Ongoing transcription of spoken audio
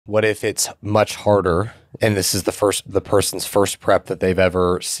What if it's much harder and this is the person's first prep that they've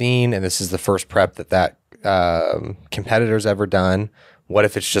ever seen, and this is the first prep that competitor's ever done? What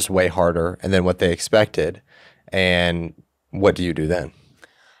if it's just way harder and than what they expected? And what do you do then?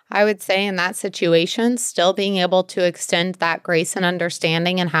 I would say in that situation, still being able to extend that grace and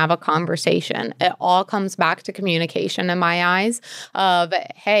understanding and have a conversation. It all comes back to communication in my eyes of,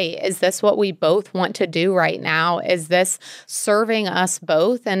 hey, is this what we both want to do right now? Is this serving us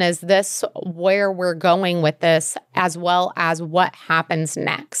both? And is this where we're going with this, as well as what happens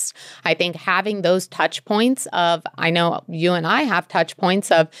next? I think having those touch points of, I know you and I have touch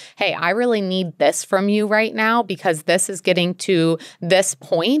points of, hey, I really need this from you right now because this is getting to this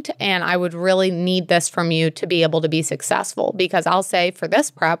point, and I would really need this from you to be able to be successful. Because I'll say for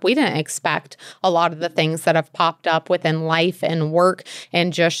this prep, we didn't expect a lot of the things that have popped up within life and work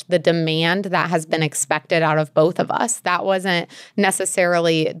and just the demand that has been expected out of both of us. That wasn't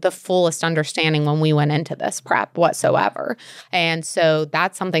necessarily the fullest understanding when we went into this prep whatsoever. And so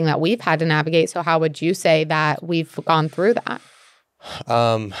that's something that we've had to navigate. So how would you say that we've gone through that?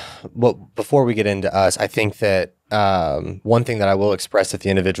 Well, before we get into us, I think that one thing that I will express with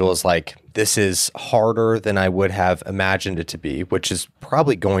the individual is like, this is harder than I would have imagined it to be, which is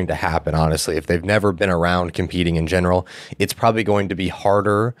probably going to happen, honestly. If they've never been around competing in general, it's probably going to be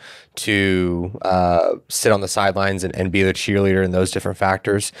harder to sit on the sidelines and be the cheerleader and those different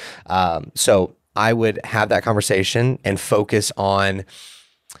factors. So I would have that conversation and focus on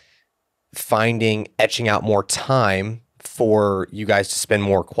etching out more time for you guys to spend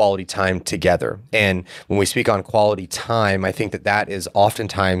more quality time together. And when we speak on quality time, I think that that is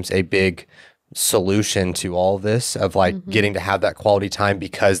oftentimes a big solution to all of this of like getting to have that quality time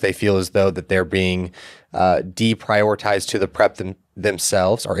because they feel as though that they're being deprioritized to the prep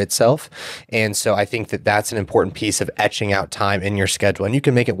themselves or itself. And so I think that that's an important piece of etching out time in your schedule, and you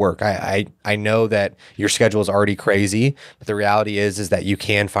can make it work. I know that your schedule is already crazy, but the reality is that you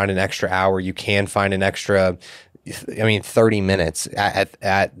can find an extra hour. You can find an extra 30 minutes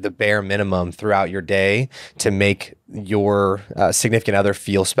at the bare minimum throughout your day to make your significant other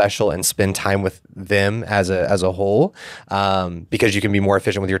feel special and spend time with them as a whole, because you can be more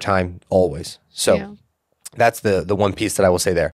efficient with your time always. So that's the one piece that I will say there.